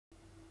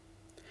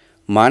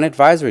Mine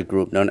Advisory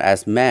Group, known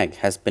as MAG,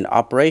 has been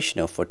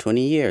operational for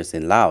 20 years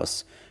in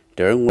Laos,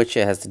 during which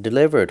it has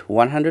delivered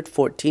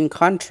 114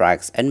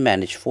 contracts and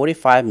managed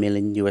 $45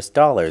 million,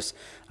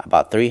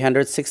 about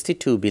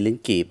 362 billion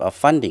kip of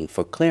funding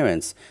for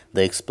clearance,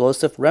 the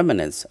explosive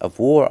remnants of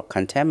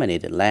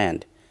war-contaminated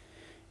land.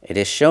 It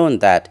is shown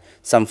that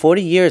some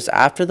 40 years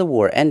after the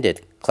war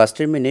ended,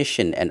 cluster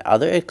munition and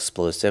other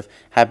explosives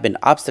have been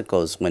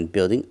obstacles when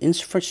building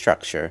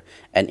infrastructure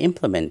and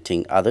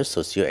implementing other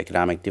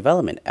socio-economic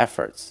development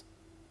efforts.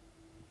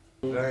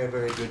 Very,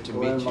 very good to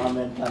meet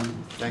you.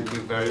 Thank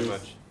you very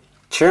much.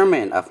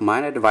 Chairman of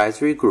Mine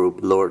Advisory Group,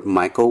 Lord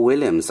Michael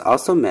Williams,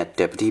 also met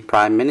Deputy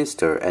Prime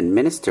Minister and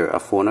Minister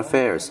of Foreign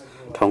Affairs,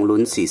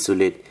 Thongloun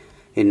Sisoulith,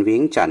 in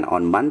Vientiane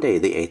on Monday,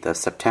 the 8th of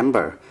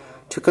September,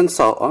 to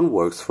consult on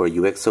works for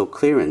UXO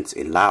clearance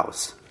in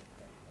Laos.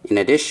 In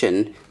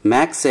addition,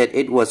 MAG said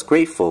it was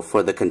grateful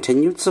for the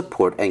continued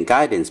support and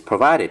guidance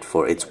provided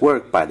for its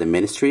work by the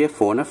Ministry of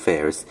Foreign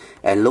Affairs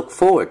and look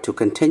forward to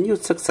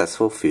continued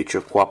successful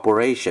future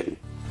cooperation.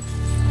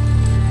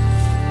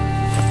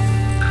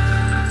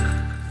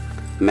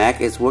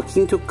 MAG is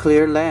working to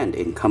clear land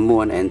in Kham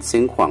Mueang and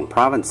Sin Quang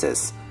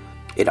provinces.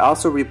 It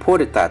also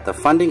reported that the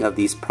funding of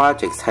these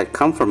projects had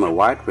come from a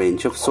wide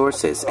range of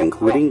sources,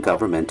 including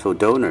governmental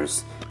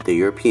donors, the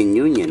European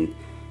Union,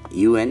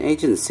 UN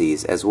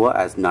agencies, as well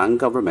as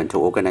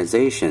non-governmental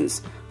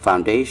organizations,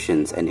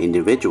 foundations, and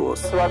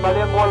individuals.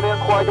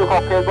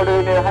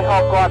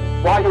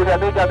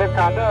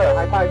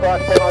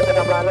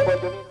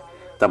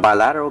 The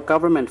bilateral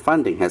government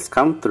funding has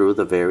come through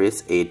the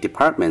various aid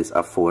departments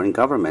of foreign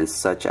governments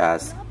such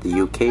as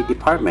the UK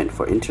Department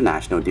for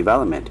International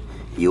Development,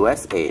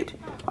 USAID,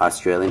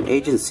 Australian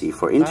Agency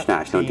for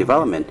International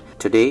Development,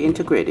 today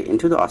integrated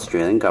into the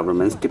Australian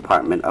government's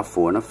Department of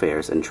Foreign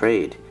Affairs and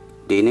Trade,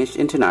 Danish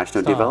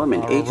International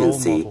Development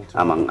Agency,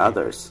 among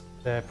others.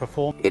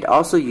 It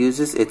also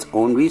uses its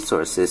own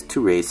resources to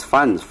raise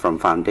funds from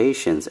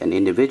foundations and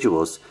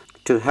individuals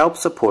to help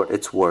support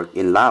its work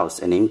in Laos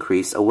and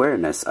increase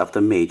awareness of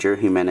the major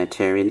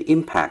humanitarian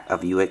impact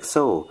of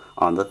UXO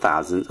on the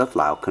thousands of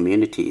Lao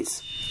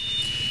communities.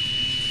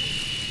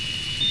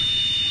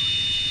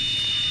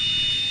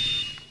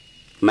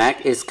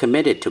 MAG is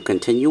committed to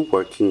continue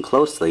working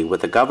closely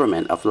with the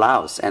government of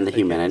Laos and the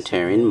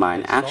humanitarian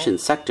mine action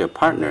sector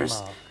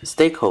partners,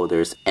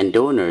 stakeholders, and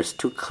donors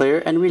to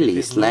clear and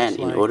release land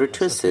in order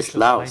to assist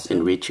Laos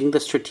in reaching the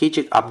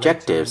strategic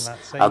objectives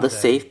of the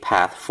Safe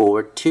Path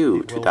Forward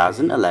to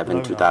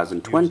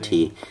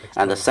 2011-2020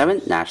 and the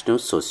 7th National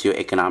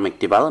Socio-Economic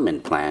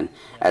Development Plan,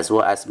 as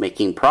well as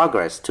making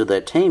progress to the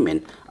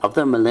attainment of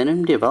the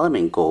Millennium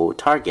Development Goal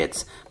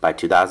targets by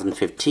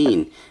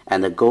 2015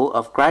 and the goal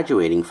of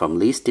graduating from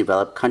least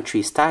developed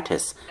country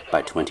status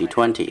by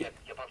 2020.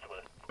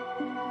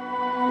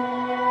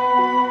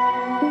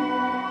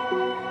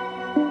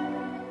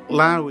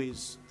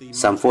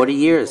 Some 40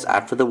 years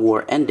after the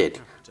war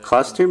ended,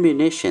 cluster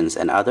munitions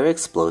and other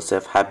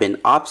explosives have been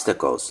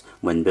obstacles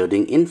when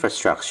building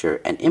infrastructure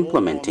and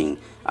implementing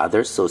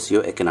other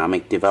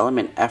socio-economic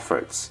development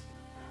efforts.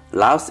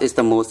 Laos is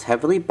the most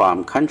heavily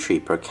bombed country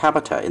per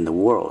capita in the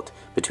world.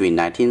 Between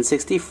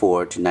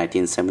 1964 to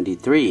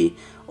 1973,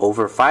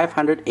 over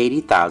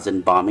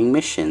 580,000 bombing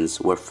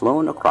missions were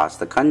flown across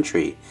the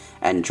country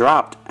and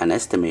dropped an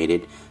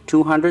estimated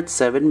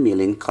 207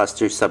 million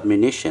cluster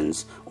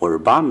submunitions, or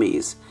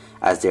bombs,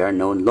 as they are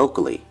known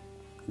locally.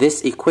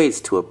 This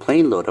equates to a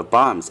plane load of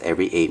bombs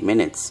every 8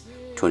 minutes,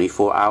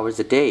 24 hours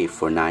a day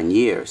for 9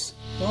 years.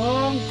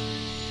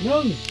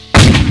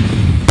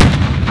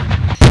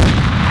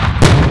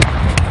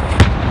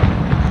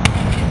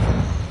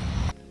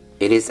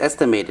 It is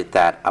estimated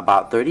that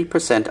about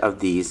 30% of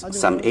these,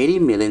 some 80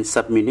 million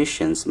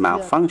submunitions,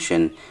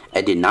 malfunction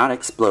and did not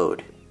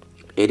explode.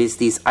 It is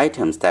these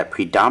items that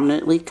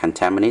predominantly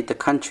contaminate the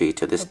country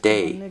to this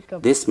day.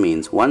 This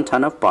means 1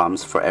 ton of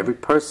bombs for every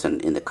person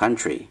in the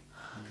country.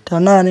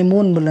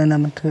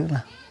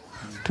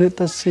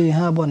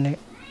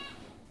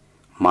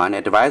 Mine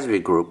Advisory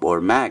Group, or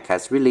MAG,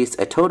 has released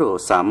a total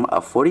sum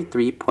of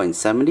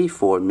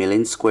 43.74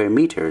 million square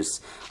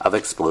meters of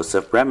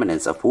explosive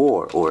remnants of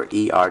war, or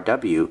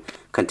ERW,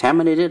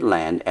 contaminated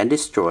land and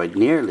destroyed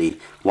nearly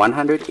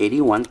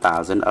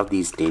 181,000 of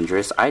these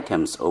dangerous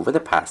items over the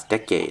past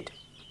decade.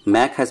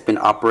 MAG has been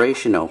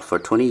operational for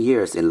 20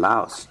 years in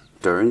Laos,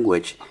 during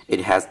which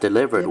it has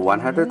delivered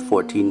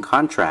 114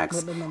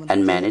 contracts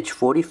and managed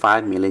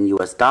 $45 million,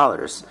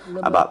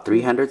 about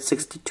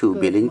 362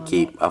 billion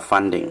kip of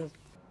funding.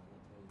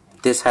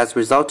 This has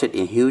resulted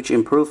in huge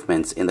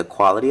improvements in the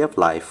quality of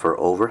life for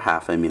over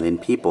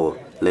 500,000 people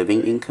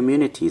living in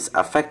communities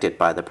affected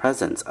by the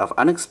presence of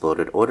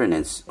unexploded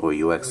ordnance, or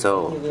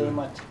UXO.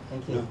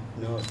 Thank you.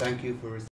 Thank you for